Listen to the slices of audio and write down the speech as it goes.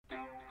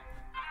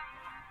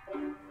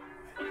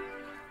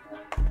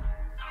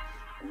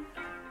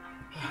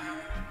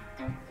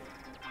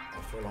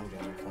I'm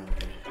fine.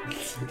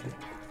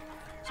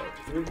 So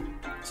 3,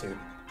 2,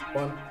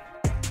 1.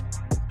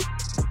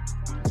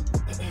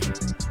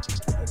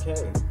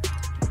 Okay.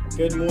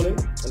 Good morning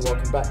and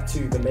welcome back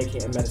to the Making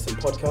It in Medicine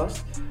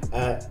podcast.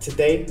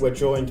 Today we're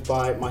joined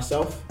by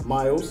myself,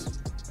 Miles,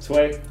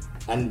 Sway,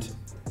 and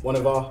one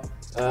of our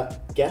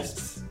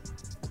guests,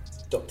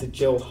 Dr.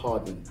 Jill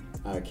Hardman.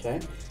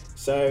 Okay.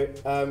 So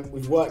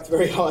we've worked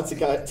very hard to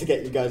get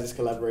you guys this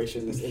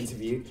collaboration, this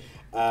interview.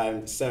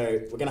 So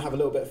we're going to have a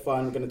little bit of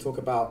fun. We're going to talk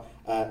about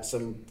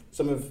some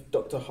of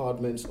Dr.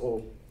 Hardman's,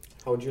 or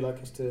how would you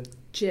like us to?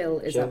 Jill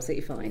is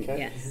absolutely fine. Okay.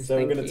 Yes. So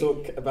we're going to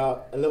talk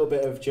about a little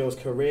bit of Jill's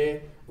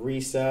career,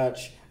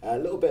 research, a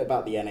little bit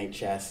about the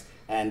NHS,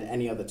 and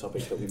any other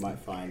topics that we might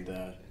find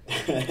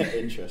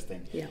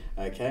interesting. Yeah.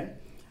 Okay.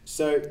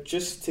 So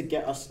just to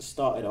get us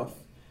started off,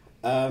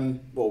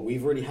 well,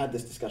 we've already had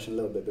this discussion a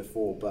little bit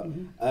before, but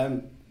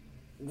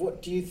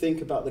what do you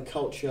think about the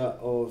culture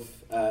of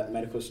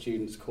medical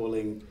students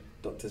calling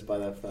doctors by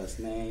their first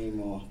name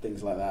or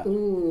things like that?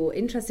 Ooh,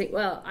 interesting.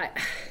 Well,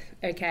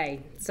 okay,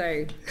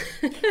 so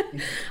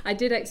I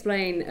did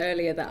explain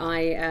earlier that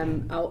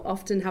I'll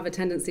often have a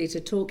tendency to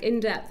talk in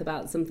depth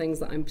about some things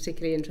that I'm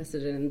particularly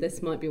interested in, and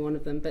this might be one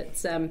of them.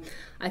 But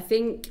I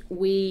think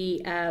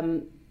we've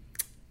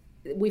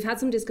had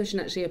some discussion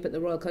actually up at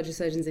the Royal College of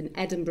Surgeons in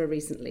Edinburgh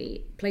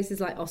recently.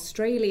 Places like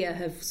Australia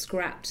have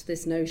scrapped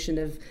this notion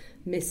of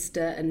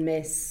Mr. and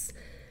Miss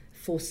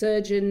for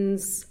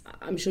surgeons.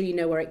 I'm sure you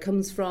know where it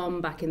comes from.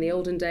 Back in the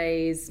olden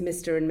days,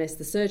 Mr. and Miss,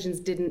 the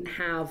surgeons didn't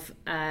have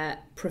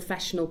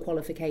professional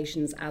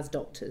qualifications as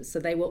doctors. So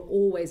they were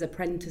always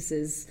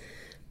apprentices,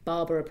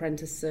 barber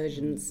apprentice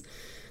surgeons.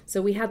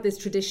 So we had this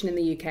tradition in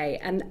the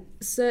UK, and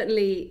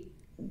certainly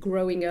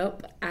growing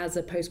up as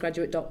a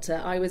postgraduate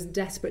doctor, I was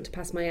desperate to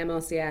pass my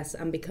MRCS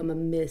and become a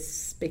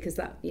Miss, because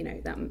that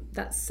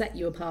set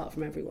you apart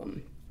from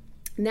everyone.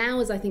 Now,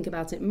 as I think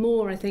about it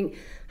more, I think,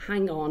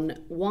 hang on,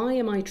 why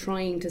am I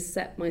trying to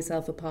set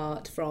myself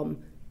apart from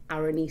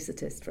our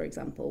anaesthetist, for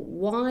example?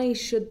 Why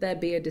should there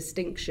be a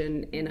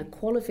distinction in a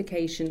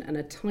qualification and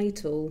a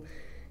title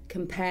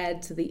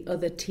compared to the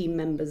other team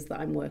members that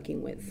I'm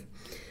working with?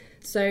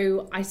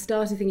 So I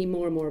started thinking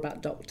more and more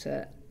about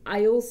doctor.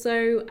 I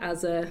also,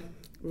 as a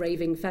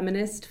raving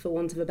feminist, for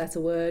want of a better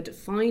word,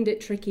 find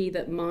it tricky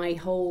that my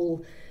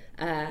whole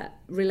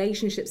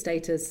relationship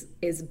status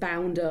is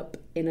bound up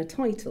in a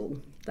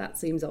title. That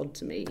seems odd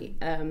to me.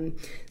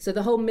 So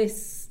the whole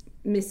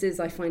Mrs.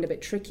 I find a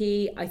bit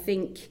tricky. I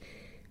think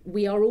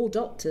we are all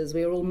doctors.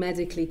 We are all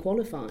medically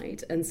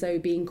qualified. And so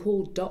being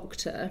called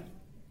doctor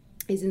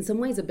is in some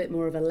ways a bit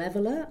more of a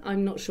leveller.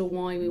 I'm not sure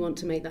why we want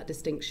to make that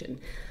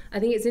distinction. I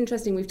think it's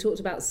interesting, we've talked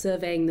about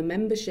surveying the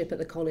membership at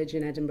the college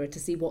in Edinburgh to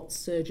see what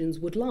surgeons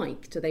would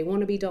like. Do they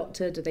want to be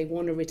doctor? Do they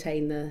want to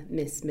retain the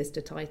Miss,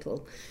 Mr.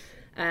 title?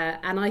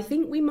 And I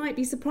think we might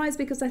be surprised,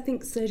 because I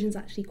think surgeons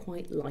actually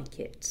quite like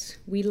it.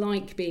 We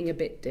like being a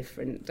bit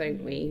different,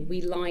 don't we?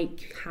 We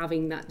like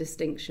having that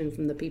distinction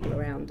from the people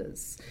around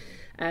us.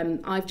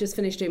 I've just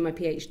finished doing my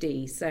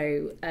PhD,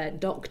 so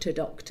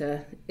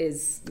doctor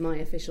is my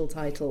official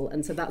title,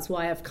 and so that's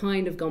why I've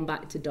kind of gone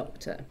back to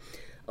doctor.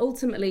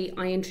 Ultimately,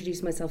 I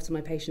introduce myself to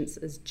my patients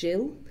as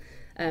Jill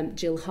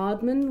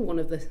Hardman, one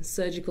of the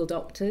surgical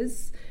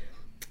doctors.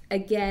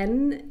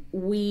 Again,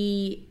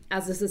 we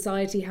as a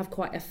society have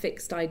quite a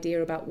fixed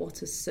idea about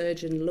what a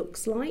surgeon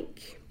looks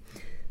like.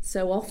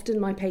 So often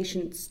my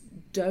patients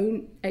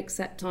don't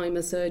accept I'm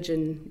a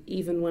surgeon,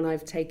 even when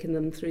I've taken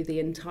them through the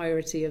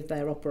entirety of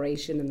their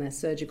operation and their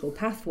surgical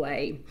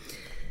pathway.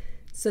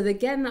 So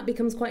again, that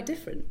becomes quite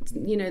different.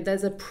 You know,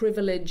 there's a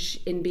privilege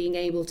in being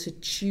able to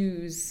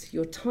choose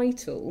your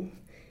title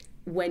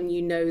when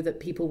you know that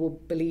people will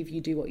believe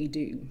you do what you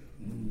do.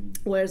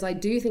 Whereas I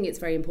do think it's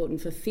very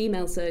important for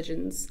female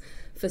surgeons,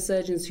 for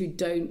surgeons who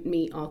don't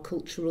meet our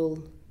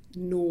cultural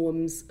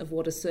norms of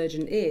what a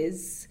surgeon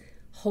is,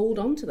 hold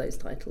on to those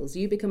titles.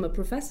 You become a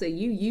professor,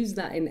 you use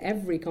that in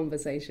every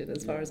conversation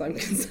as far as I'm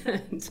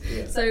concerned.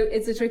 Yeah. So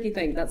it's a tricky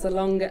thing. That's a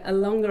longer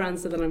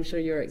answer than I'm sure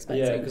you're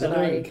expecting. Yeah, because I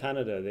know in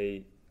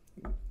Canada,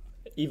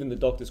 even the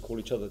doctors call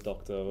each other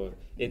doctor. Or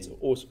it's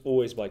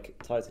always by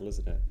title,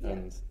 isn't it? Yeah.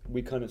 And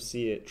we kind of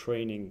see it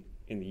training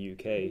in the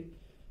UK.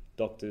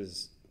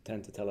 Doctors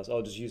tend to tell us,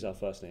 just use our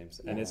first names.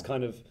 And it's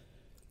kind of,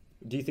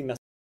 do you think that's...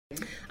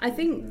 I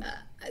think,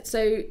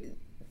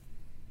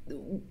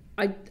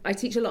 I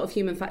teach a lot of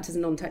human factors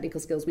and non-technical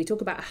skills. We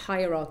talk about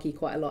hierarchy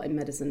quite a lot in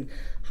medicine.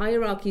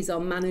 Hierarchies are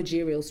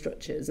managerial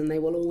structures, and they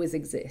will always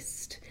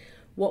exist.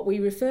 What we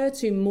refer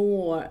to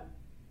more,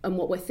 and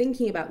what we're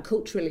thinking about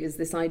culturally, is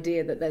this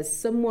idea that there's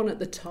someone at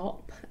the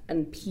top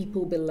and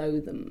people below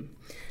them.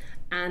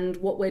 And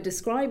what we're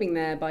describing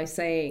there by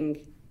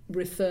saying,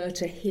 refer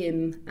to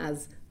him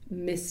as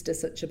Mr.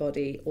 Such a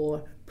Body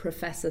or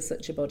Professor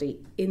Such a Body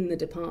in the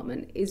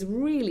department, is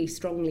really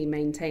strongly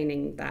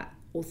maintaining that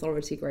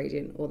authority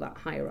gradient or that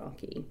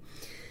hierarchy.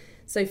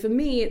 So for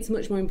me, it's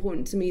much more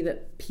important to me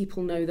that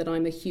people know that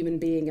I'm a human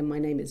being and my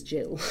name is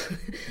Jill.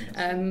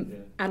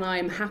 And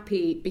I'm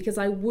happy, because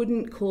I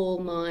wouldn't call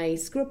my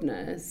scrub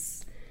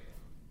nurse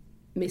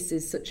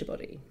Mrs. Such a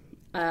Body.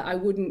 I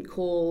wouldn't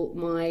call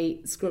my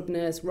scrub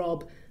nurse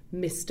Rob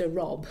Mr.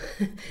 Rob.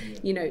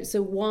 You know,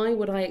 so why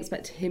would I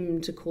expect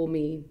him to call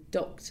me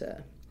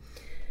doctor?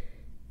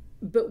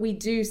 But we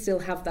do still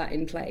have that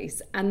in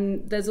place.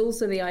 And there's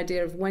also the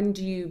idea of when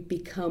do you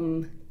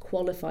become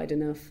qualified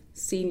enough,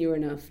 senior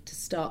enough to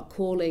start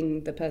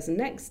calling the person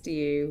next to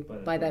you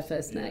by their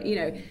first name. You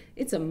know,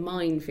 it's a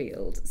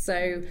minefield.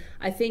 So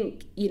I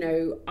think, you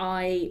know,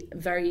 I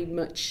very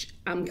much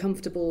am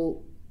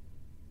comfortable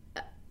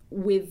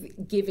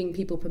with giving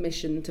people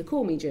permission to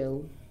call me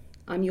Jill.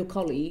 I'm your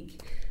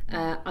colleague.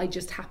 I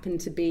just happen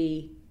to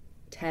be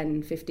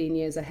 10, 15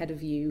 years ahead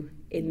of you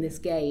in this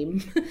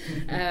game.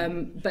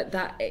 But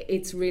that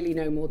it's really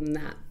no more than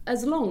that.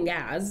 As long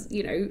as,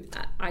 you know,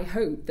 I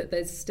hope that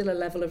there's still a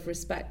level of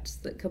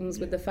respect that comes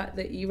with the fact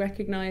that you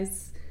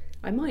recognise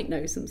I might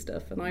know some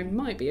stuff and I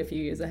might be a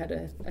few years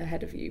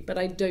ahead of you. But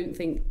I don't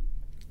think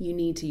you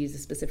need to use a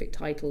specific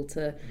title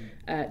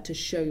to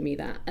show me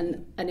that.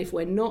 And if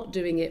we're not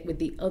doing it with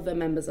the other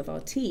members of our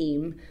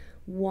team,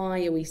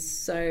 why are we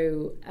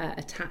so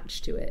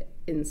attached to it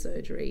in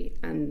surgery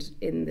and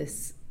in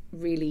this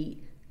really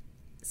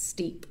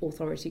steep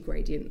authority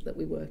gradient that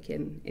we work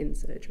in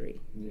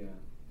surgery? Yeah.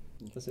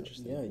 That's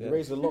interesting. Yeah, you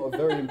raised a lot of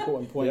very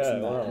important points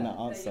in that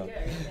answer.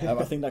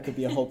 I think that could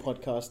be a whole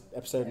podcast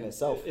episode in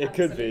itself. It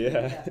could be,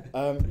 yeah.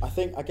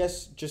 I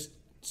guess just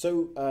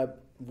so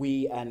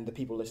we and the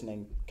people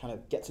listening kind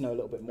of get to know a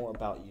little bit more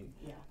about you.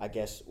 Yeah. I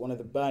guess one of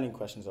the burning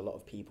questions a lot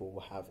of people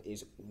will have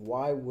is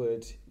why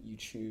would you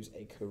choose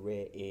a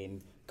career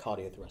in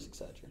cardiothoracic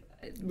surgery?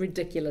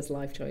 Ridiculous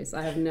life choice.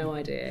 I have no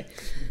idea.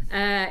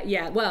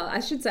 Well, I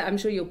should say, I'm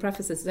sure you'll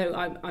preface this. So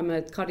I'm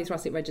a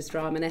cardiothoracic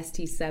registrar. I'm an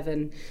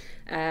ST7,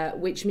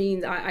 which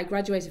means I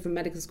graduated from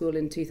medical school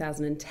in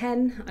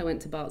 2010. I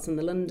went to Barts in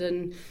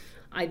London.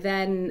 I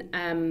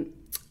then...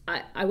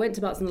 I went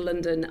to Barts in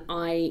London.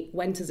 I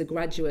went as a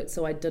graduate,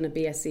 so I'd done a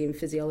BSc in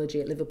physiology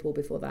at Liverpool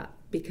before that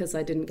because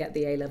I didn't get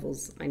the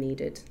A-levels I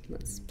needed.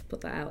 Let's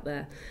put that out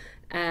there.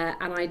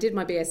 And I did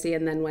my BSc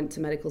and then went to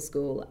medical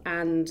school.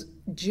 And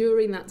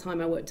during that time,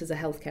 I worked as a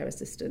healthcare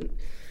assistant.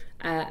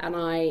 And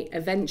I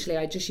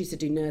just used to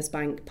do nurse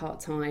bank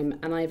part-time,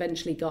 and I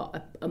eventually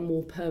got a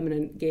more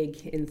permanent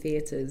gig in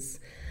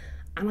theatres.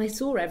 And I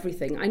saw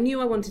everything. I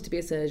knew I wanted to be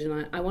a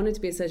surgeon. I wanted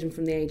to be a surgeon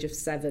from the age of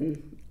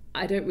 7.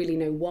 I don't really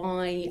know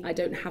why. I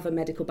don't have a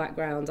medical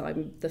background.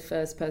 I'm the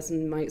first person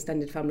in my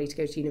extended family to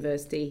go to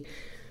university.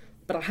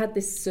 But I had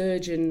this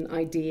surgeon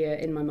idea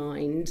in my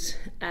mind.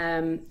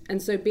 And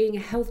so being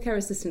a healthcare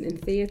assistant in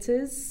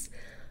theatres,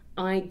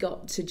 I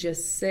got to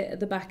just sit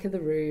at the back of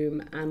the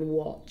room and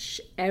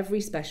watch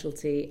every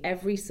specialty,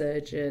 every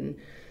surgeon,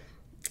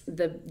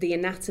 the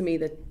anatomy,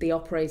 the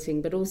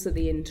operating, but also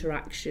the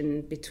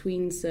interaction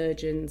between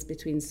surgeons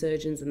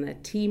and their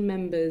team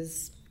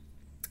members.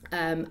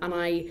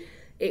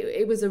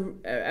 It was a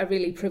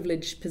really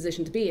privileged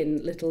position to be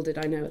in. Little did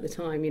I know at the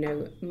time, you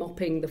know,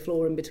 mopping the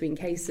floor in between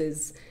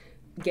cases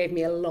gave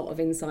me a lot of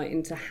insight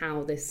into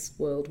how this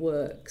world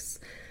works.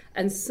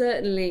 And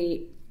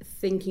certainly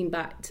thinking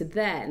back to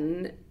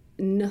then,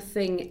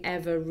 nothing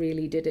ever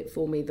really did it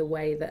for me the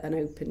way that an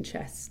open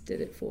chest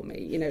did it for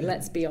me. You know,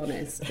 let's be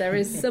honest. There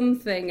is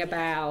something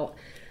about...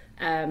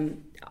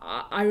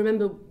 I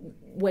remember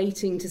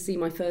waiting to see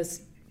my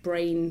first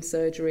brain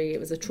surgery. It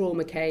was a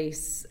trauma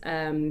case.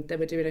 They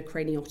were doing a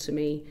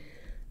craniotomy,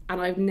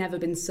 and I've never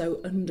been so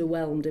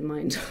underwhelmed in my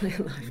entire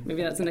life.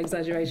 Maybe that's an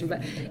exaggeration,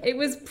 but it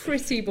was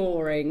pretty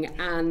boring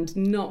and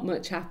not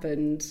much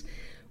happened.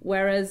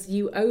 Whereas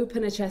you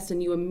open a chest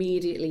and you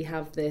immediately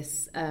have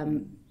this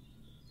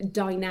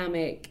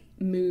dynamic,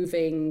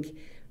 moving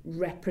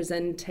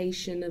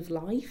representation of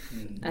life,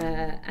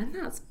 and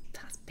that's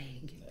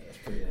big.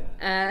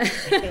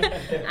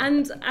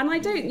 And I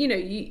don't, you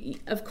know,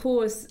 of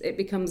course it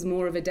becomes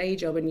more of a day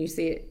job and you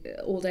see it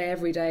all day,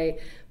 every day,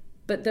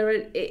 but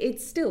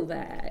it's still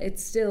there.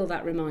 It's still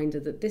that reminder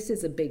that this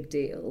is a big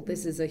deal.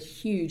 This is a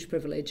huge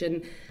privilege,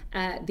 and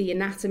the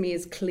anatomy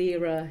is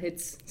clearer.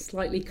 It's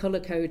slightly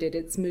colour-coded.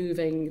 It's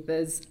moving.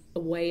 There's a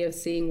way of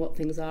seeing what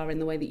things are in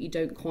the way that you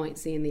don't quite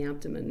see in the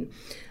abdomen.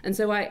 And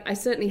so I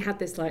certainly had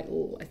this like,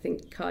 I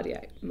think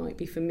cardiac might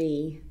be for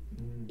me,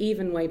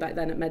 even way back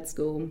then at med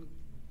school.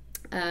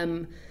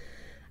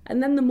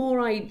 And then the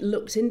more I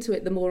looked into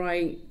it, the more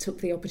I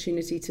took the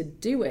opportunity to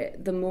do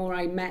it, the more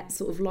I met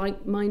sort of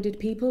like-minded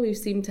people who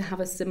seemed to have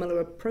a similar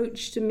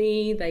approach to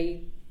me.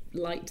 They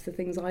liked the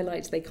things I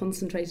liked. They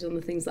concentrated on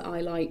the things that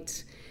I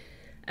liked.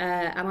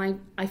 And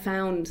I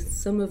found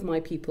some of my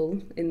people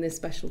in this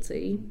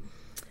specialty.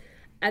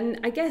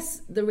 And I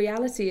guess the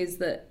reality is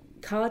that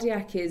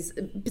cardiac is,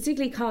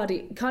 particularly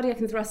cardiac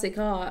and thoracic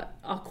are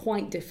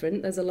quite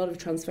different. There's a lot of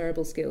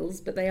transferable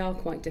skills, but they are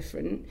quite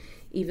different,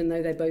 even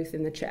though they're both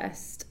in the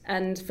chest.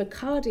 And for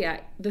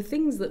cardiac, the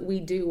things that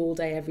we do all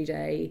day, every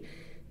day,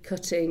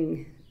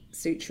 cutting,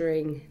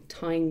 suturing,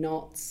 tying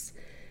knots,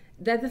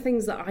 they're the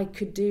things that I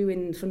could do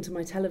in front of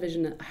my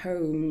television at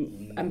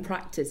home and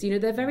practice. You know,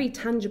 they're very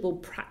tangible,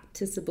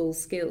 practicable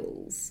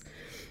skills.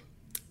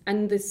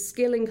 And the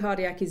skill in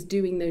cardiac is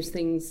doing those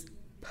things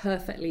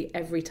perfectly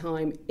every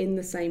time in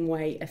the same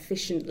way,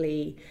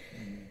 efficiently.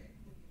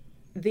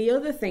 The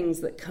other things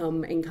that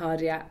come in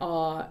cardiac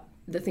are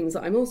the things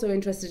that I'm also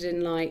interested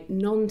in, like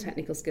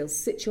non-technical skills,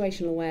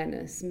 situational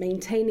awareness,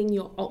 maintaining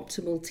your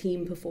optimal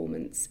team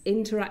performance,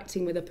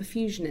 interacting with a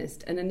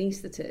perfusionist, an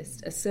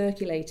anaesthetist, a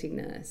circulating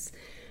nurse.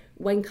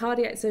 When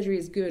cardiac surgery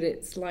is good,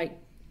 it's like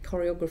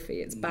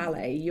choreography, it's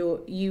ballet.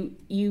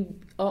 You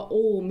are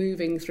all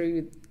moving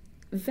through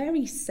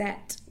very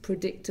set,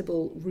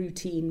 predictable,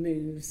 routine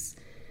moves.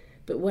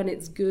 But when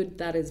it's good,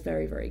 that is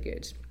very, very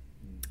good.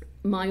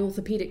 My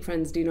orthopedic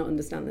friends do not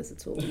understand this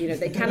at all. You know,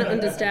 they cannot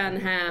understand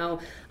how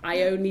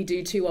I only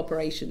do 2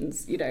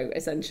 operations, you know,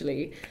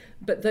 essentially.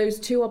 But those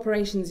 2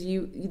 operations,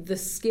 the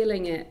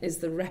skilling it is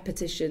the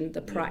repetition,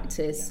 the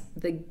practice,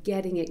 the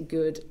getting it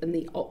good, and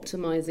the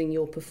optimizing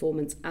your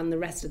performance and the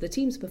rest of the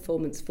team's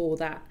performance for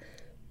that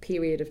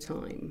period of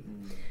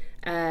time.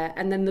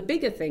 And then the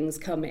bigger things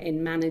come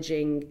in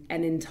managing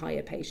an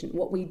entire patient.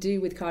 What we do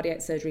with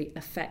cardiac surgery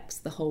affects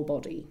the whole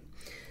body.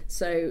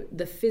 So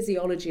the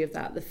physiology of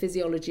that, the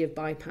physiology of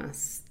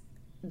bypass,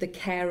 the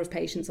care of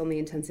patients on the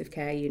intensive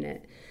care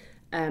unit,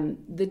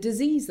 the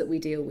disease that we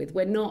deal with,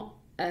 we're not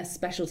a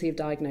specialty of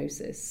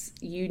diagnosis.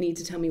 You need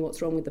to tell me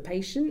what's wrong with the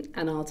patient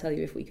and I'll tell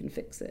you if we can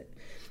fix it.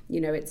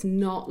 You know, it's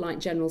not like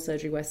general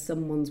surgery where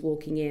someone's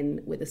walking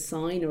in with a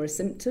sign or a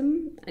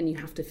symptom and you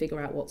have to figure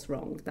out what's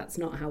wrong. That's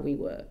not how we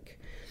work.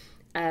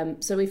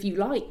 So if you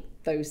like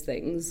those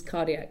things,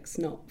 cardiac's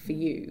not for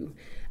you.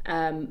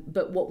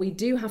 But what we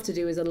do have to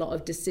do is a lot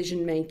of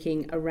decision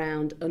making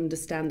around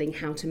understanding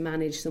how to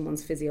manage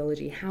someone's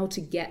physiology, how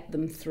to get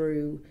them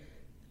through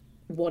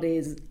what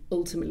is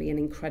ultimately an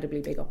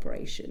incredibly big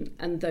operation.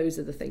 And those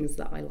are the things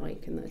that I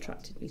like and that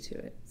attracted me to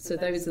it. So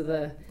those are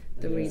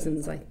the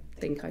reasons I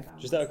think I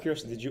found. Just out of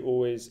curiosity, did you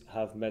always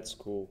have med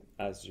school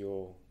as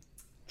your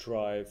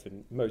drive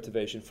and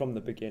motivation from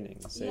the beginning,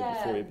 say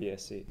before your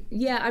BSc?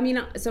 Yeah, I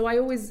mean, so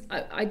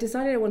I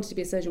decided I wanted to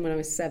be a surgeon when I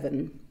was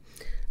 7.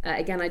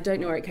 Again, I don't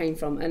know where it came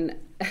from, and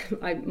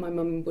my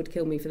mum would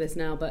kill me for this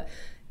now, but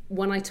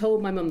when I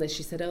told my mum this,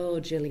 she said, "Oh,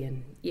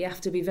 Gillian, you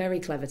have to be very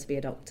clever to be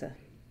a doctor."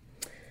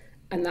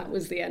 And that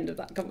was the end of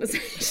that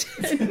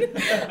conversation.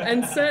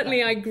 And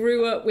certainly I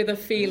grew up with a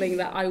feeling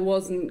that I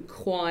wasn't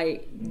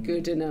quite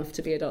good enough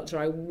to be a doctor.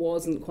 I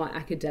wasn't quite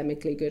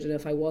academically good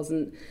enough. I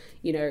wasn't,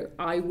 you know,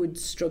 I would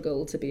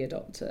struggle to be a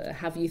doctor.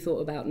 Have you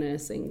thought about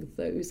nursing?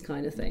 Those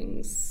kind of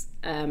things.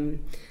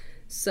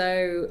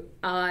 So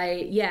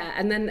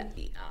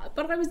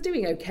but I was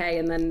doing okay.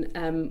 And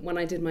then when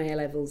I did my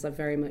A-levels, I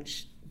very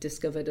much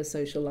discovered a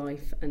social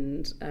life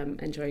and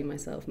enjoying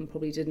myself, and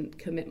probably didn't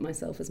commit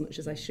myself as much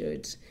as I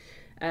should.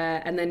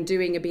 And then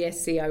doing a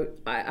BSc,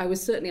 I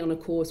was certainly on a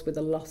course with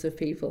a lot of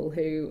people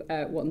who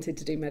wanted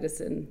to do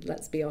medicine,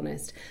 let's be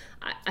honest.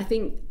 I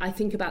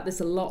think about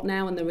this a lot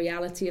now, and the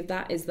reality of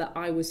that is that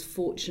I was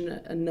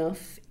fortunate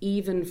enough,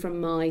 even from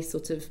my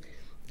sort of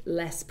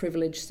less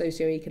privileged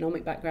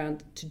socioeconomic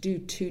background, to do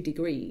 2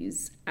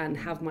 degrees and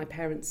have my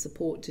parents'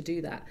 support to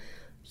do that.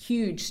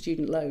 Huge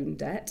student loan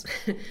debt.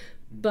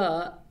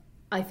 But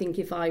I think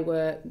if I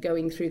were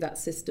going through that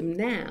system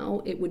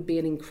now, it would be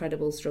an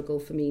incredible struggle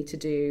for me to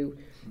do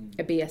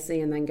a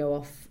BSc and then go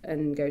off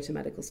and go to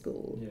medical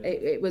school. Yeah.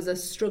 It was a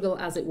struggle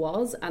as it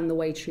was, and the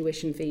way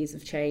tuition fees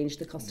have changed,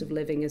 the cost of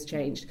living has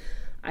changed.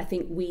 I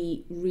think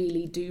we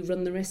really do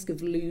run the risk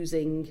of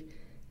losing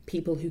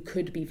people who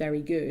could be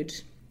very good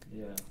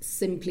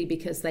simply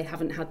because they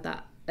haven't had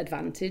that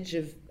advantage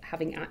of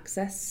having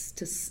access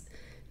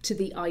to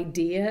the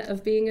idea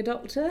of being a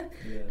doctor,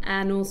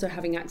 and also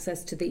having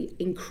access to the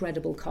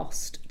incredible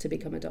cost to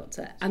become a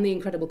doctor and the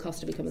incredible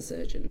cost to become a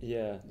surgeon.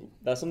 Yeah,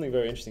 that's something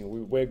very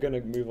interesting. We're going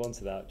to move on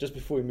to that. Just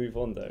before we move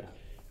on though,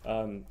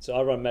 so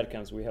I run med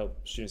camps, we help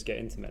students get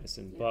into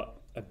medicine,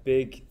 but a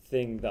big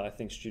thing that I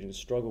think students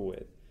struggle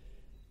with,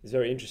 is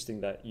very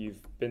interesting that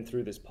you've been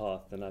through this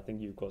path, and I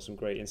think you've got some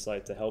great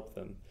insight to help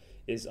them,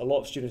 is a lot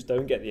of students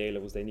don't get the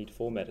A-levels they need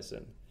for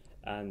medicine,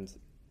 and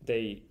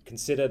they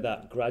consider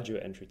that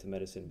graduate entry to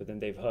medicine, but then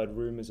they've heard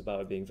rumours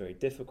about it being very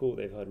difficult,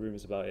 they've heard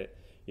rumours about it,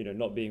 you know,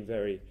 not being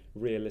very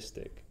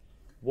realistic.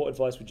 What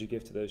advice would you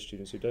give to those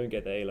students who don't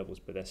get their A-levels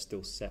but they're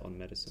still set on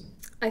medicine?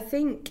 I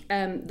think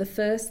the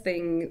first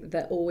thing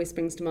that always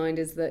springs to mind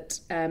is that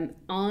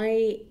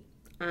I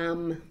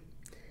am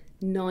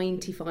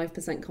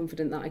 95%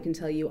 confident that I can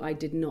tell you I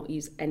did not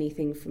use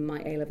anything from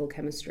my A-level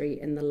chemistry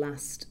in the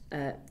last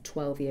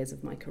 12 years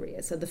of my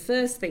career. So the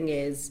first thing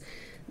is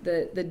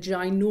the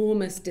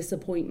ginormous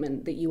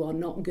disappointment that you are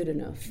not good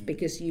enough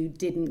because you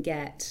didn't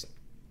get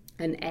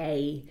an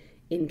A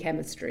in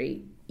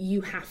chemistry.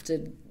 You have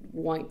to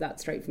wipe that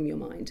straight from your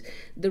mind.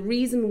 The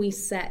reason we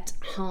set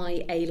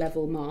high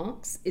A-level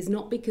marks is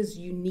not because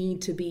you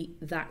need to be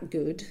that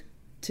good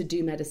to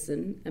do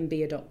medicine and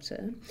be a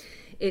doctor.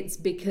 It's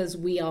because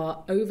we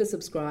are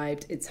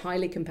oversubscribed, it's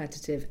highly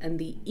competitive, and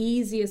the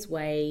easiest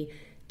way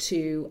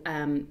to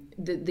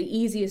the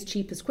easiest,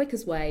 cheapest,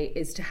 quickest way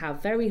is to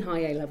have very high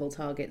A-level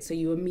targets, so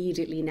you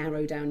immediately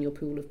narrow down your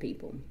pool of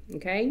people,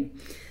 okay?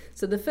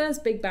 So the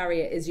first big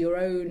barrier is your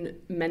own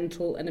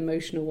mental and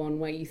emotional one,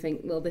 where you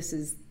think, well, this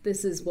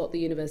is what the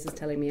universe is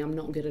telling me, I'm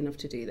not good enough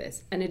to do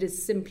this. And it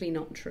is simply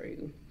not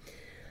true.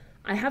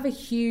 I have a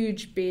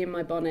huge bee in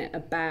my bonnet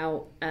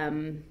about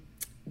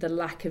the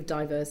lack of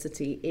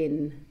diversity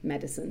in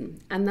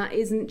medicine. And that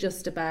isn't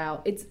just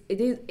about,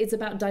 it's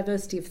about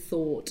diversity of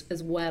thought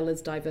as well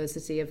as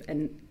diversity of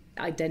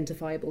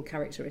identifiable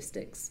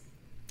characteristics.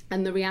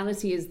 And the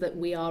reality is that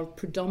we are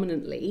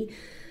predominantly,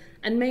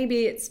 and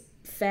maybe it's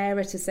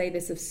fairer to say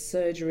this of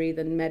surgery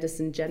than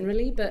medicine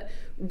generally, but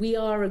we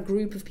are a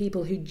group of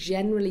people who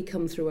generally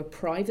come through a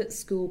private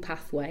school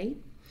pathway,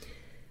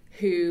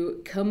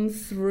 who come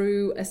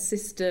through a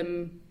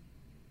system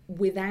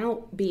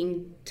without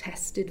being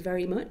tested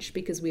very much,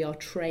 because we are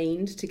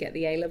trained to get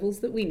the A-levels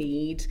that we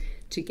need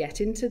to get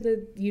into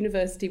the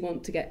university we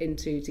want to get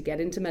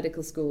into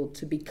medical school,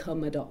 to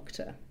become a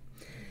doctor.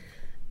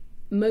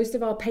 Most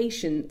of our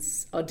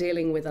patients are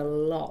dealing with a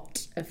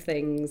lot of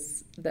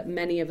things that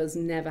many of us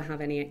never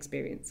have any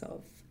experience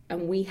of.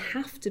 And we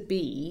have to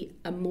be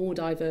a more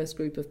diverse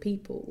group of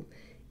people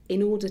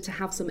in order to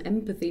have some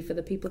empathy for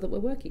the people that we're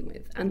working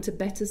with, and to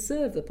better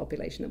serve the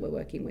population that we're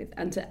working with,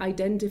 and to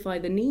identify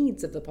the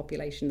needs of the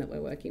population that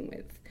we're working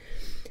with.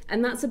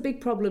 And that's a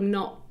big problem,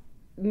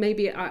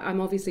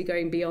 I'm obviously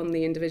going beyond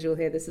the individual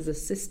here, this is a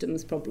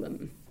systems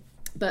problem.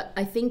 But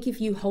I think if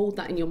you hold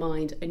that in your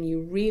mind and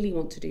you really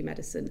want to do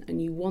medicine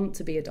and you want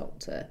to be a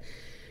doctor,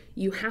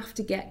 you have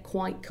to get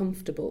quite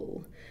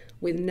comfortable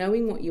with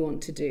knowing what you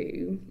want to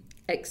do,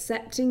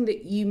 accepting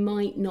that you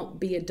might not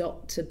be a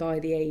doctor by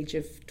the age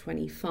of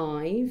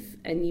 25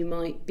 and you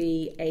might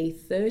be a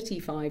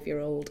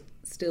 35-year-old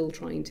still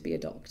trying to be a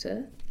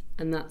doctor,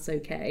 and that's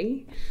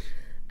okay.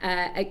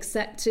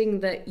 Accepting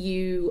that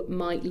you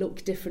might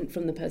look different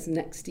from the person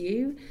next to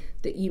you,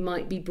 that you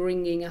might be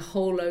bringing a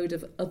whole load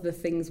of other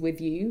things with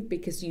you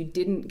because you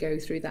didn't go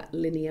through that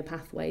linear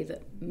pathway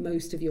that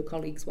most of your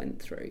colleagues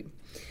went through.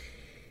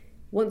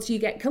 Once you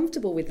get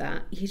comfortable with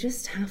that, you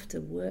just have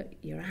to work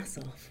your ass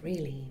off,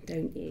 really,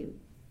 don't you?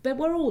 But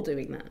we're all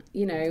doing that,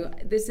 you know.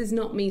 This is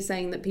not me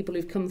saying that people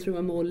who've come through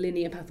a more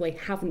linear pathway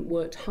haven't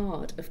worked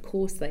hard. Of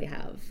course they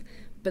have.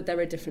 But there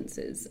are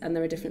differences, and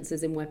there are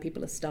differences in where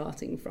people are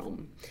starting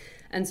from.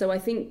 And so I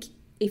think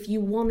if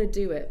you want to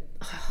do it,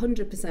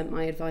 100%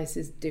 my advice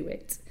is do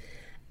it.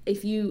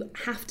 If you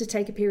have to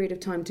take a period of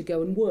time to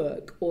go and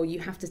work, or you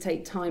have to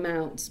take time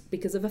out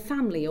because of a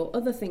family or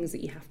other things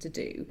that you have to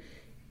do,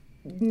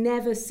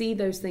 never see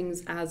those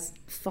things as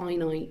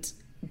finite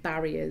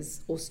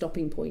barriers or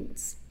stopping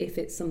points if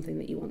it's something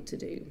that you want to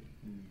do.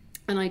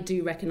 And I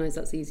do recognise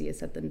that's easier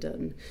said than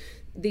done.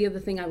 The other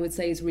thing I would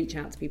say is reach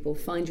out to people,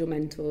 find your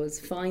mentors,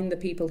 find the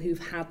people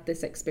who've had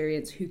this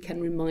experience, who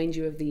can remind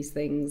you of these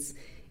things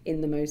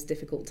in the most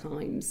difficult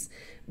times.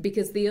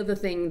 Because the other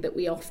thing that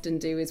we often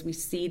do is we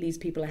see these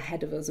people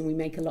ahead of us and we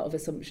make a lot of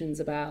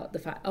assumptions about the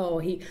fact,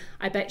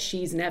 I bet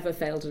she's never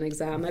failed an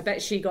exam, I bet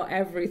she got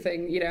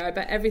everything, you know, I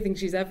bet everything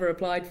she's ever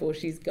applied for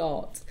she's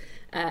got.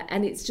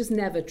 And it's just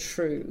never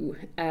true.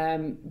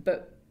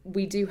 But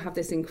we do have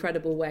this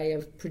incredible way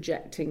of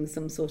projecting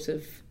some sort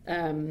of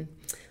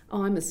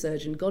I'm a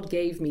surgeon, God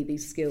gave me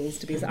these skills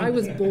to be, I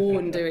was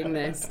born doing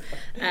this.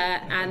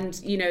 And,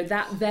 you know,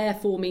 that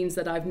therefore means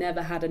that I've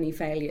never had any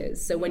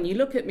failures. So when you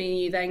look at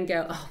me, you then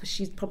go,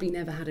 she's probably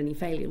never had any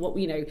failure. What,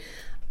 you know,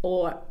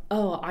 or,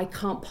 I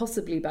can't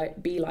possibly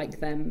be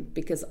like them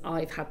because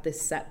I've had this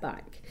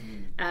setback.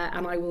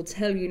 And I will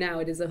tell you now,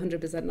 it is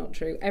 100% not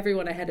true.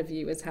 Everyone ahead of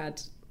you has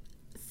had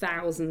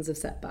thousands of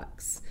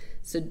setbacks.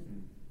 So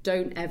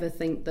don't ever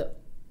think that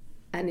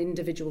an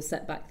individual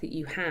setback that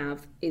you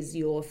have is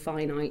your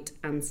finite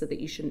answer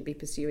that you shouldn't be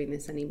pursuing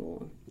this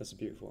anymore. That's a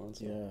beautiful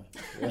answer.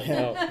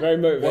 Yeah. Oh, very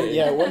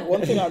motivating.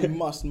 One thing I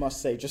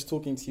must say, just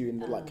talking to you in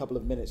like a couple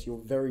of minutes, you're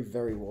very,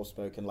 very well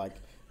spoken. Like,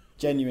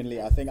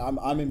 genuinely, I think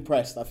I'm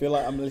impressed. I feel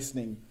like I'm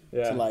listening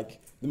to like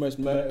the most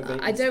motivating.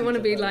 I don't want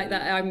to be like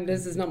that.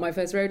 This is not my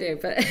first rodeo,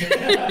 but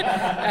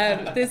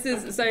this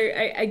is so.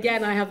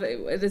 Again,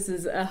 this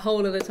is a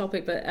whole other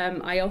topic, but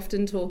I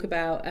often talk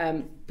about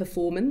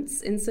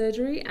performance in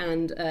surgery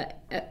and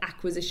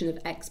acquisition of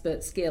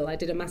expert skill. I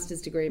did a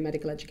master's degree in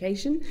medical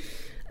education.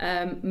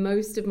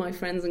 Most of my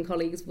friends and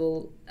colleagues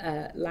will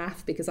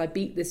laugh because I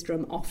beat this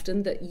drum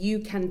often, that you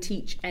can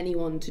teach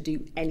anyone to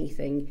do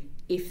anything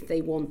if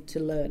they want to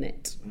learn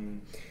it.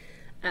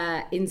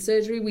 In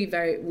surgery, we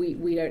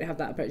don't have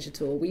that approach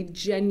at all. We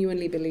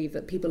genuinely believe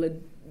that people are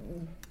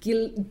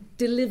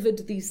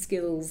delivered these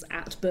skills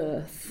at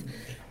birth,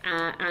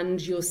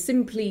 and you're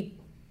simply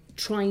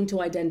trying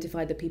to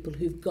identify the people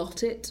who've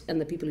got it and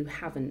the people who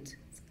haven't.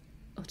 It's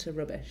utter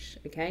rubbish,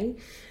 okay?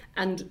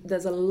 And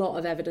there's a lot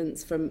of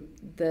evidence from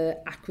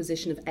the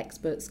acquisition of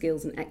expert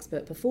skills and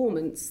expert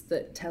performance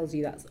that tells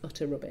you that's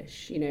utter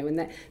rubbish, you know, and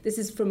that this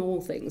is from all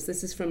things.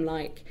 This is from,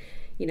 like,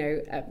 you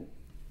know,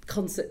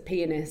 concert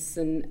pianists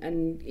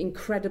and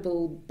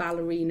incredible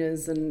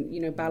ballerinas and,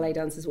 you know, ballet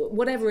dancers,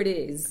 whatever it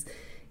is.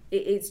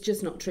 it's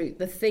just not true.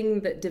 The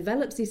thing that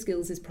develops these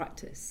skills is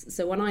practice.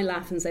 So when I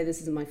laugh and say this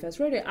isn't my first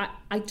rodeo,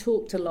 I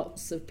talk to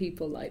lots of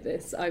people like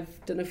this.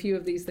 I've done a few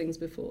of these things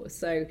before.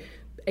 So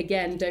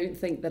again, don't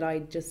think that I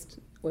just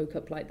woke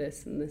up like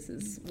this and this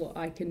is what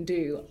I can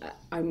do.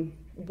 I'm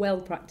well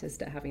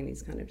practiced at having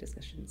these kind of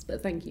discussions.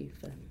 But thank you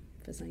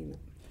for saying that.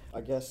 I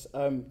guess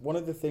one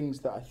of the things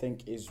that I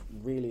think is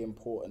really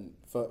important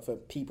for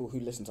people who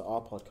listen to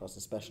our podcast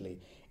especially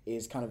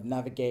is kind of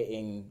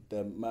navigating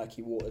the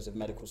murky waters of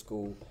medical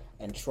school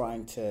and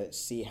trying to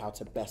see how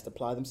to best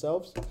apply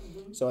themselves.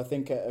 Mm-hmm. So I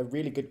think a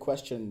really good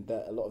question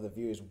that a lot of the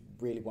viewers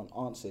really want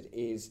answered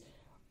is,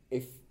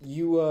 if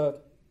you were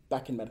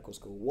back in medical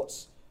school,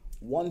 what's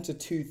 1 to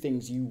 2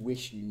 things you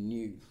wish you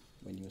knew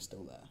when you were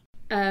still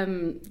there?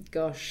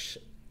 Gosh.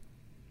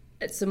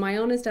 So my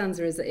honest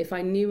answer is that if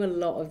I knew a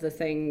lot of the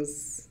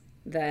things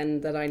then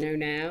that I know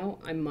now,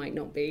 I might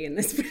not be in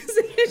this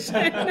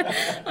position.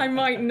 I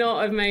might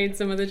not have made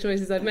some of the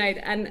choices I've made.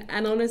 And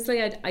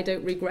honestly, I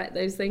don't regret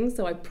those things,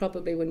 so I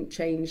probably wouldn't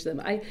change them.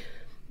 I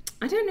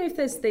don't know if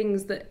there's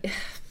things that,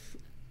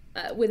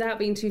 without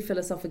being too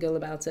philosophical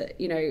about it,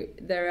 you know,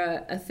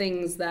 there are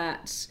things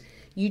that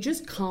you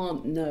just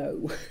can't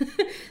know.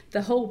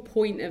 The whole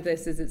point of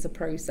this is it's a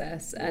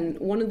process. And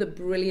one of the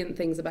brilliant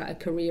things about a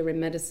career in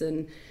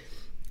medicine,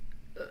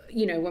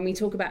 you know, when we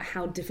talk about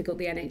how difficult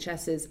the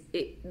NHS is,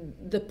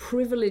 the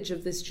privilege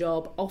of this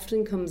job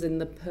often comes in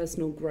the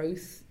personal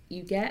growth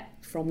you get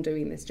from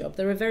doing this job.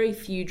 There are very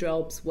few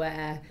jobs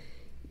where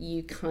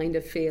you kind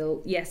of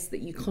feel, yes, that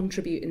you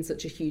contribute in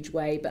such a huge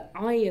way, but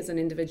I, as an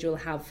individual,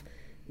 have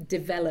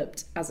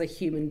developed as a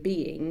human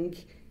being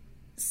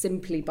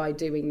simply by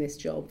doing this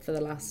job for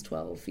the last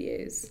 12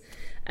 years.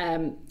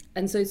 And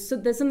so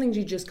there's some things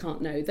you just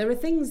can't know. There are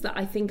things that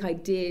I think I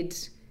did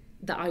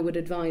that I would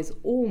advise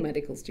all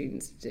medical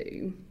students to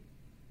do.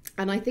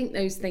 And I think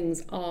those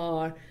things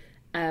are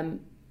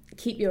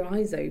keep your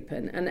eyes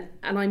open.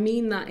 And I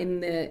mean that in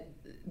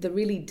the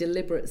really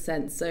deliberate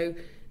sense. So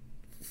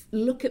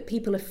look at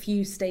people a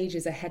few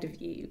stages ahead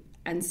of you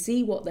and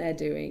see what they're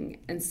doing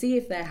and see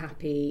if they're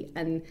happy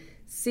and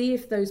see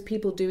if those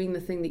people doing the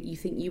thing that you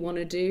think you want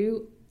to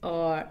do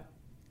are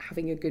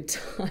having a good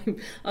time.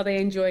 Are they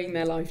enjoying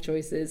their life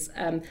choices?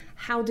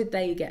 How did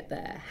they get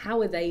there?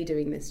 How are they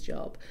doing this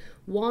job?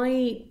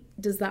 Why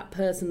does that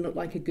person look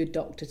like a good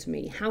doctor to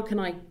me? How can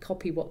I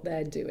copy what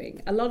they're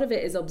doing? A lot of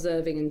it is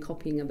observing and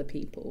copying other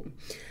people.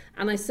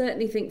 And I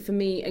certainly think for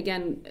me,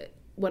 again,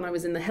 when I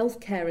was in the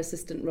healthcare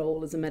assistant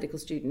role as a medical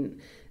student,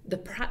 the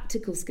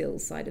practical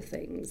skills side of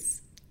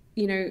things,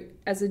 you know,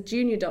 as a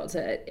junior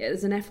doctor,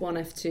 as an F1,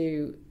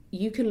 F2,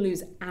 you can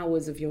lose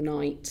hours of your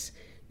night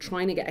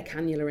trying to get a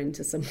cannula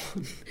into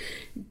someone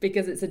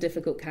because it's a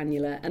difficult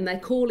cannula, and they're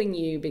calling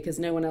you because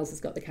no one else has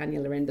got the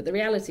cannula in. But the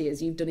reality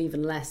is you've done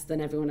even less than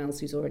everyone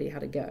else who's already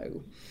had a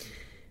go.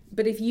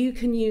 But if you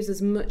can use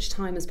as much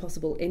time as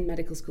possible in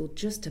medical school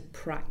just to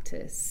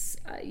practice.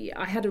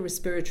 I had a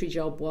respiratory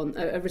job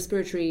a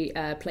respiratory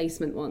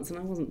placement once, and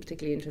I wasn't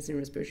particularly interested in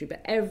respiratory,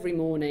 but every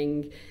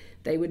morning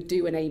they would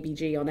do an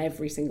ABG on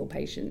every single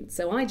patient.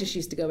 So I just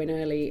used to go in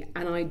early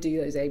and I'd do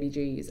those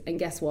ABGs. And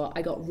guess what?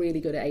 I got really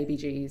good at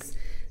ABGs.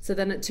 So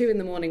then at 2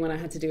 a.m. when I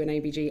had to do an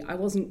ABG, I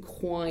wasn't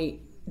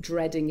quite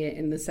dreading it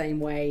in the same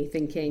way,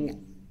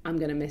 thinking, I'm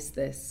going to miss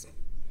this.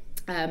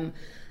 And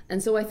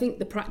so I think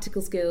the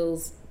practical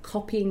skills,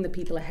 copying the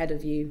people ahead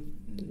of you,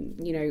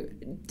 you know,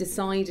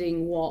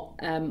 deciding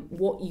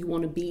what you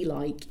want to be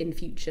like in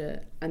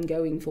future and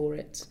going for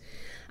it.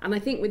 And I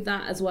think with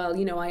that as well,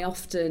 you know, I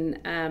often,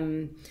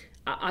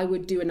 I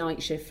would do a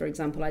night shift, for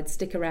example. I'd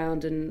stick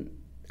around and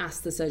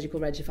ask the surgical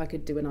reg if I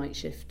could do a night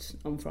shift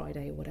on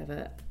Friday or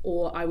whatever.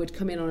 Or I would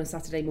come in on a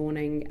Saturday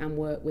morning and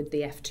work with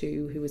the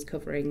F2 who was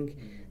covering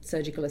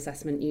surgical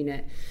assessment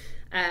unit.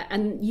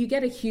 And you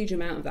get a huge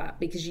amount of that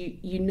because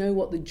you know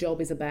what the job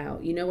is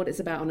about. You know what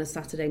it's about on a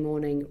Saturday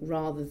morning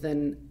rather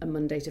than a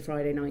Monday to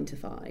Friday 9 to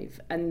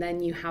 5. And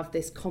then you have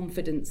this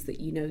confidence that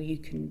you know you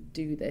can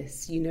do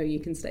this. You know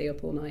you can stay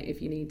up all night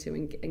if you need to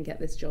and get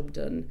this job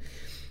done.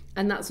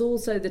 And that's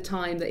also the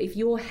time that if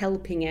you're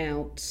helping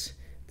out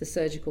the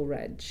surgical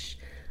reg,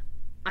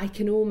 I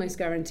can almost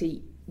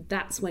guarantee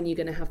that's when you're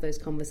going to have those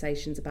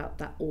conversations about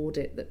that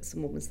audit that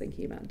someone was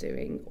thinking about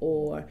doing,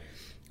 or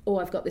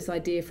I've got this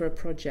idea for a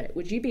project.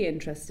 Would you be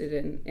interested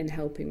in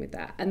helping with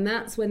that? And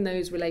that's when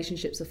those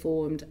relationships are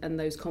formed and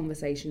those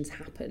conversations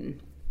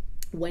happen.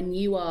 When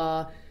you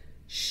are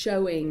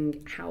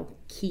showing how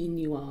keen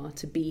you are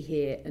to be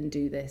here and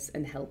do this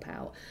and help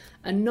out.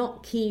 And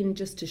not keen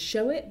just to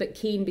show it, but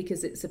keen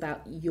because it's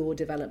about your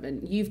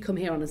development. You've come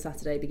here on a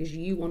Saturday because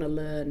you want to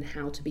learn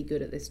how to be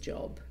good at this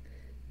job.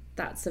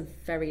 That's a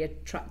very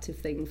attractive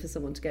thing for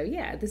someone to go,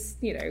 yeah, this,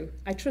 you know,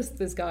 I trust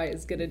this guy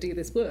is going to do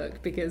this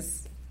work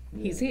because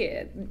he's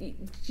here. Do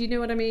you know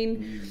what I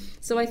mean?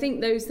 So I think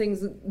those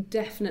things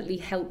definitely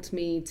helped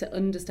me to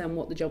understand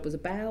what the job was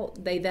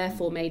about. They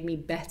therefore made me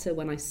better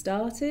when I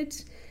started.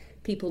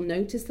 People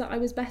noticed that I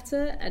was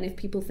better, and if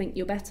people think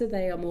you're better,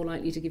 they are more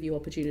likely to give you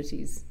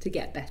opportunities to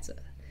get better.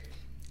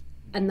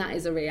 And that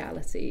is a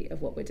reality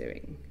of what we're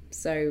doing.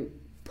 So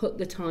put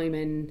the time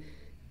in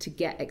to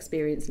get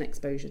experience and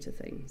exposure to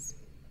things.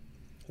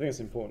 I think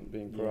it's important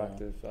being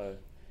proactive.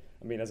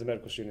 I mean, as a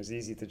medical student, it's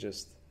easy to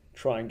just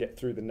try and get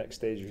through the next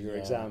stage of your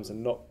exams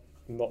and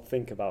not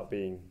think about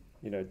being,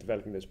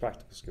 developing those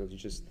practical skills. You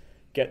just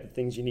get the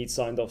things you need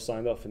signed off,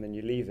 and then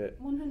you leave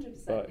it.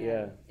 100%. But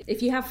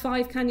if you have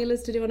 5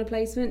 cannulas to do on a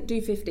placement,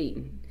 do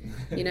 15.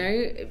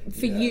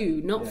 For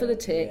you, not for the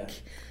tick.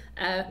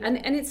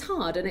 And it's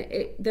hard, and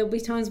there'll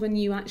be times when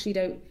you actually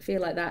don't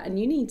feel like that, and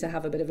you need to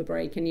have a bit of a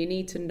break, and you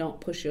need to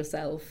not push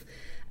yourself.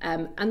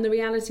 And the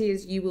reality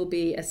is, you will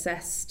be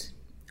assessed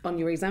on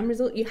your exam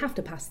result. You have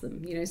to pass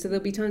them, so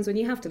there'll be times when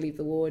you have to leave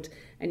the ward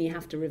and you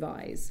have to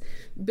revise.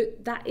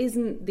 But that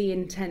isn't the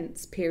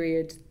intense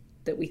period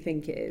that we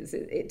think it is.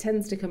 It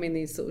tends to come in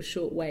these sort of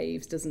short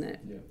waves, doesn't it?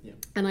 Yeah.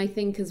 And I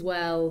think as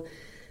well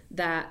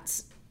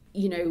that,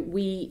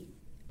 we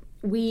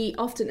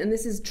often, and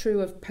this is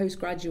true of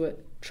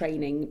postgraduate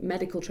training,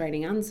 medical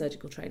training and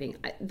surgical training,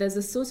 there's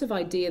a sort of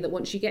idea that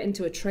once you get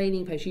into a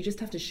training post, you just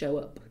have to show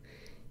up.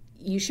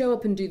 You show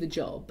up and do the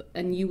job,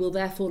 and you will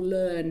therefore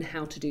learn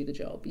how to do the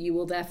job. You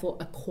will therefore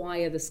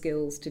acquire the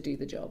skills to do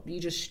the job. You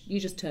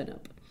just turn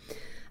up.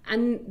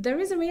 And there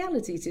is a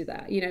reality to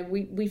that.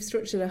 We've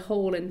structured a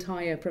whole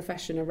entire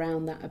profession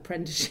around that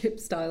apprenticeship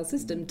style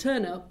system.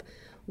 Turn up,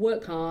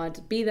 work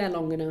hard, be there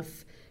long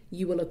enough,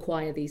 you will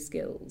acquire these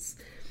skills.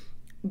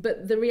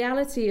 But the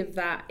reality of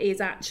that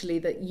is actually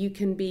that you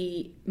can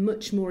be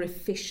much more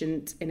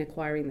efficient in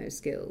acquiring those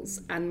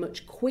skills, and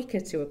much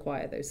quicker to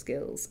acquire those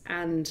skills,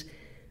 and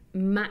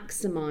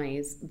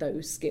maximize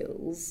those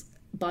skills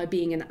by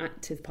being an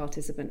active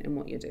participant in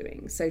what you're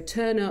doing. So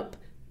turn up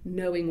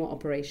knowing what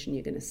operation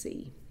you're going to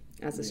see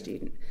as a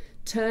student.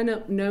 Turn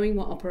up knowing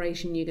what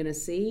operation you're going to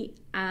see,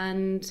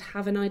 and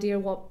have an idea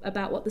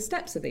about what the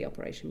steps of the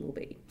operation will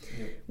be.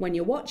 When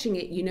you're watching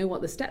it, you know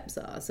what the steps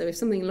are. So if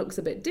something looks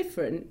a bit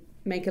different,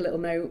 make a little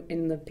note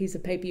in the piece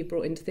of paper you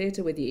brought into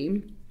theatre with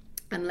you,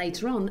 and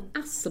later on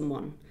ask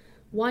someone,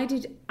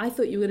 I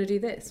thought you were going to do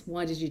this,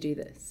 why did you do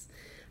this?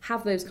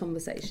 Have those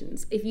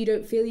conversations. If you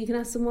don't feel you can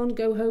ask someone,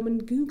 go home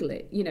and Google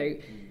it.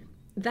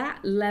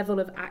 That level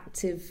of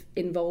active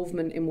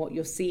involvement in what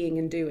you're seeing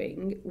and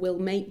doing will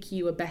make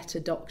you a better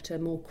doctor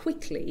more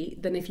quickly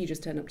than if you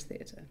just turn up to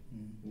theatre.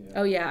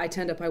 Oh yeah, I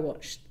turned up, I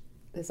watched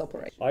this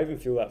operation. I even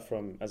feel that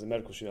as a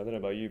medical student. I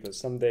don't know about you, but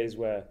some days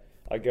where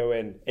I go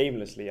in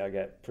aimlessly, I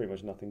get pretty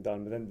much nothing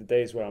done. But then the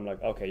days where I'm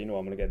like, okay, I'm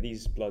going to get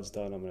these bloods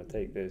done, I'm going to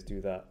take this,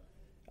 do that,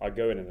 I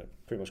go in and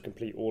pretty much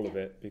complete all of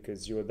it,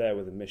 because you're there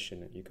with a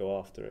mission and you go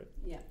after it.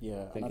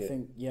 I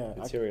think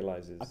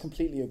materializes. I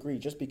completely agree.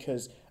 Just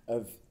because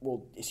of,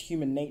 it's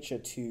human nature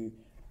to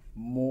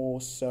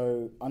more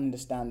so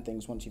understand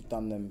things once you've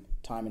done them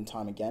time and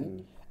time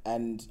again.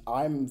 And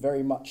I'm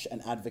very much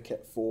an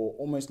advocate for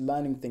almost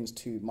learning things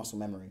to muscle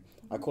memory.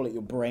 I call it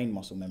your brain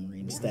muscle memory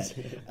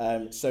instead.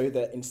 So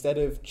that instead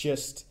of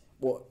just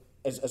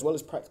as well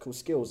as practical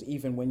skills,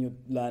 even when you're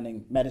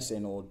learning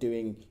medicine or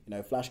doing,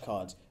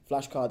 flashcards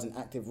and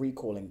active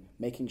recalling,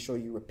 making sure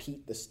you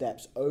repeat the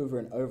steps over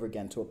and over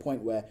again to a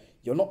point where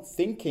you're not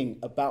thinking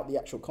about the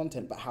actual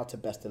content, but how to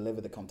best deliver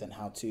the content,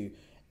 how to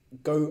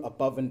go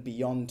above and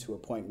beyond to a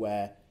point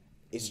where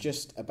it's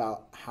just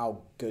about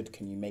how good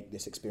can you make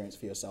this experience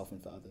for yourself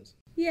and for others.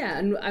 Yeah,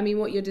 and I mean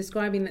what you're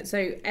describing, that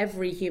so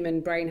every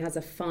human brain has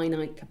a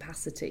finite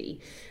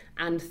capacity,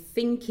 and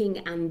thinking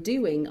and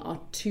doing are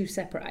 2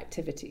 separate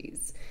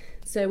activities.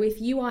 So if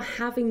you are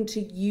having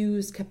to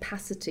use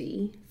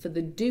capacity for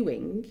the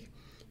doing,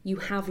 you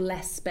have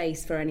less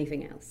space for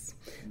anything else.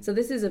 So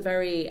this is a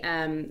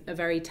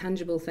very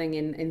tangible thing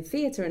in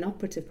theatre and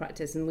operative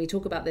practice, and we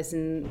talk about this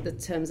in the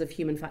terms of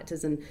human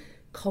factors and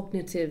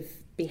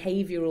cognitive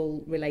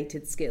behavioural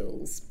related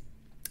skills,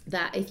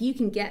 that if you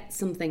can get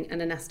something, an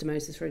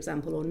anastomosis for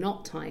example, or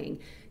knot tying,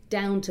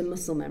 down to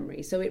muscle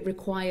memory, so it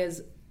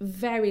requires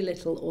very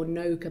little or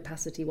no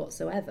capacity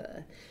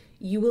whatsoever,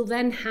 you will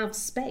then have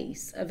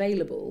space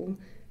available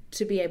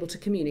to be able to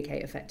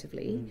communicate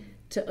effectively,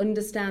 to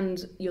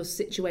understand your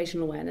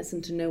situational awareness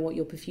and to know what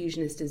your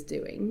perfusionist is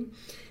doing.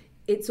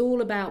 It's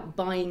all about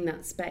buying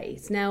that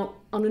space. Now,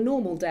 on a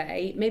normal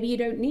day, maybe you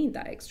don't need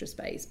that extra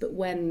space, but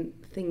when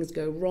things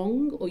go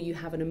wrong, or you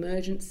have an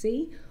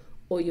emergency,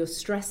 or your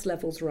stress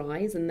levels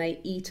rise and they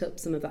eat up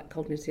some of that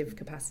cognitive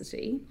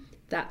capacity,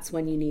 that's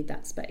when you need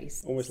that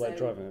space. Almost like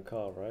driving a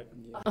car, right?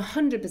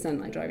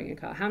 100% like driving a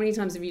car. How many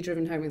times have you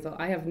driven home and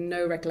thought, I have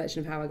no recollection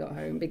of how I got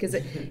home? Because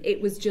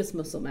it was just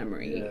muscle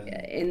memory,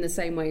 in the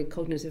same way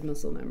cognitive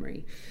muscle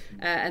memory.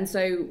 And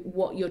so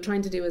what you're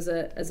trying to do as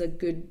a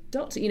good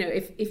doctor,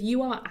 if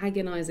you are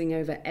agonizing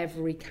over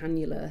every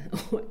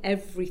cannula or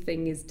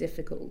everything is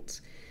difficult,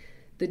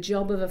 the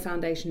job of a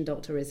foundation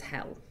doctor is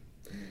hell.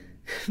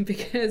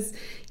 Because,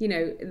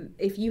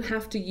 if you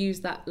have to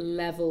use that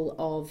level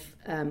of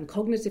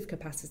cognitive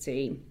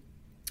capacity,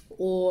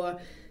 or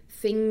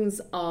things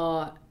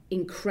are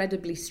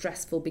incredibly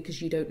stressful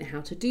because you don't know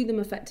how to do them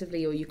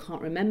effectively, or you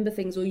can't remember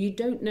things, or you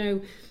don't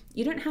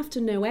have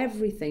to know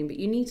everything, but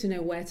you need to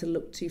know where to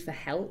look to for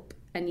help,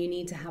 and you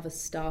need to have a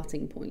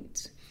starting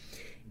point.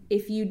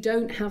 if you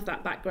don't have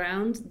that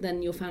background,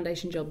 then your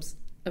foundation jobs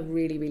are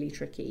really, really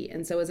tricky.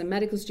 And so as a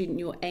medical student,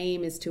 your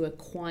aim is to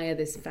acquire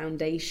this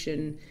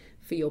foundation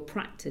for your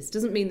practice.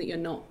 Doesn't mean that you're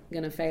not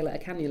going to fail at a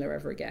cannula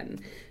ever again,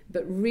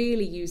 but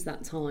really use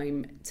that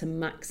time to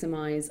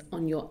maximize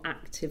on your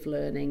active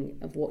learning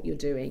of what you're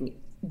doing.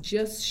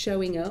 Just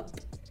showing up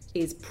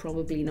is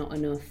probably not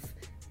enough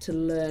to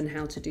learn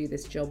how to do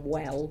this job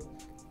well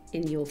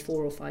in your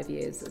 4 or 5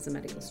 years as a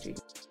medical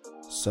student.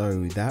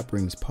 So that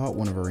brings part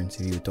 1 of our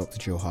interview with Dr.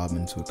 Jill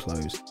Hardman to a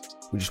close.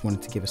 We just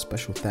wanted to give a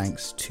special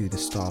thanks to the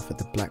staff at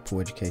the Blackpool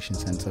Education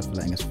Centre for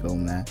letting us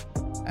film there.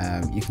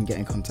 You can get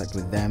in contact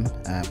with them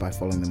by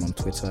following them on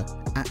Twitter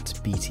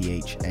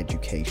 @BTH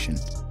Education.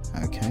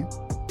 Okay.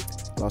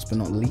 Last but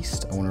not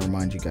least, I want to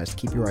remind you guys to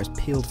keep your eyes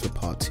peeled for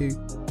part 2.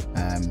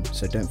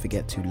 So don't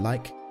forget to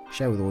like,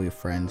 share with all your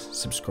friends,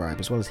 subscribe,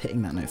 as well as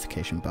hitting that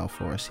notification bell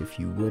for us if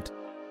you would,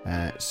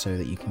 so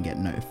that you can get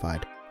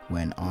notified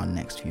when our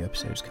next few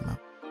episodes come out.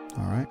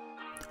 Alright?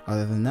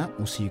 Other than that,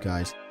 we'll see you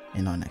guys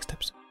in our next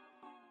episode.